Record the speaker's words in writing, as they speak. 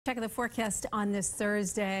Checking the forecast on this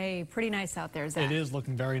Thursday. Pretty nice out there, Zach. It is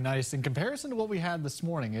looking very nice. In comparison to what we had this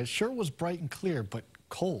morning, it sure was bright and clear, but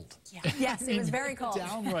cold. Yeah. Yes, it was very cold.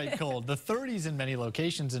 Downright cold. The 30s in many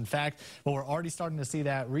locations, in fact, but we're already starting to see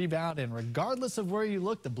that rebound. And regardless of where you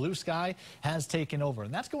look, the blue sky has taken over.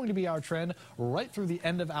 And that's going to be our trend right through the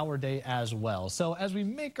end of our day as well. So as we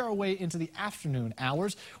make our way into the afternoon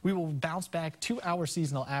hours, we will bounce back to our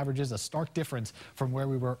seasonal averages, a stark difference from where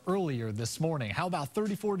we were earlier this morning. How about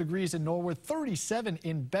 34 degrees in Norwood, 37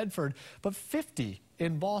 in Bedford, but 50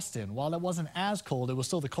 in Boston. While that wasn't as cold, it was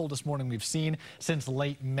still the coldest morning we've seen since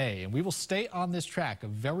late May. And we will stay on this track of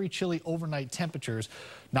very chilly overnight temperatures,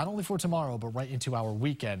 not only for tomorrow, but right into our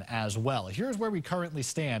weekend as well. Here's where we currently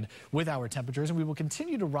stand with our temperatures, and we will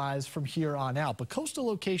continue to rise from here on out. But coastal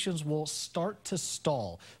locations will start to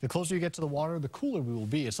stall. The closer you get to the water, the cooler we will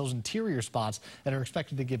be. It's those interior spots that are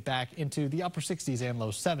expected to get back into the upper 60s and low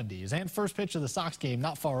 70s. And first pitch of the Sox game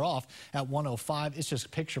not far off at 1:05. It's just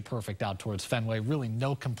picture perfect out towards Fenway. Really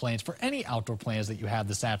no complaints for any outdoor plans that you have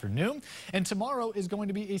this afternoon. And tomorrow is going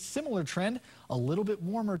to be a similar trend, a little bit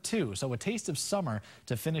warmer too. So a taste of summer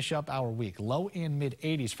to finish up our week. Low and mid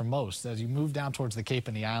 80s for most as you move down towards the Cape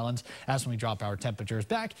and the islands. As when we drop our temperatures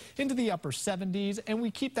back into the upper 70s, and we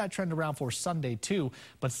keep that trend around for Sunday too.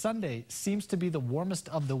 But Sunday seems to be the warmest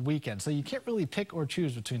of the weekend, so you can't really pick or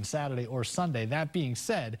choose between Saturday or Sunday. That being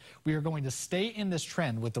said, we are going to stay in this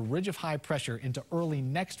trend with the ridge of high pressure into early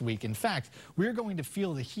next week. In fact, we're going to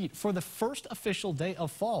feel the heat for the first official day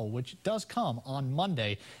of fall, which does come on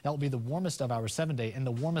Monday. That will be the warmest of our 7-day and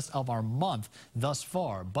the warmest of our month thus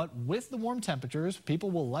far. But with the warm temperatures,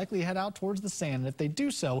 people will likely head out towards the sand. And if they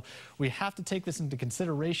do so, we have to take this into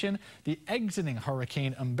consideration. The exiting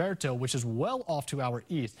Hurricane Umberto, which is well off to our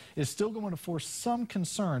east, is still going to force some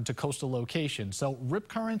concern to coastal locations. So rip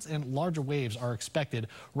currents and larger waves are expected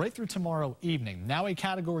right through tomorrow evening. Now a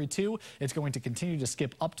Category 2, it's going to continue to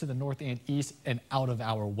skip up to the north and east and out of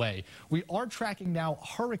our way. We are tracking now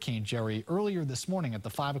Hurricane Jerry. Earlier this morning at the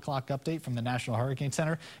 5 o'clock update from the National Hurricane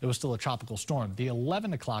Center, it was still a tropical storm. The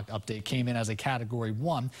 11 o'clock update came in as a Category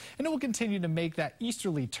 1, and it will continue to make that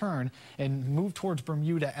easterly turn and move towards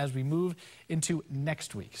Bermuda as we move into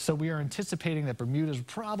next week. So we are anticipating that Bermuda is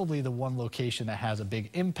probably the one location that has a big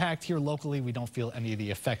impact here locally. We don't feel any of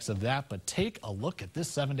the effects of that, but take a look at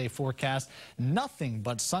this 7-day forecast. Nothing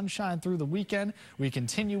but sunshine through the weekend. We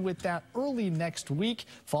continue with that early next week.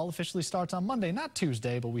 Fall officially starts on Monday, not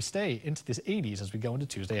Tuesday, but we stay into the 80s as we go into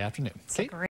Tuesday afternoon. Kate?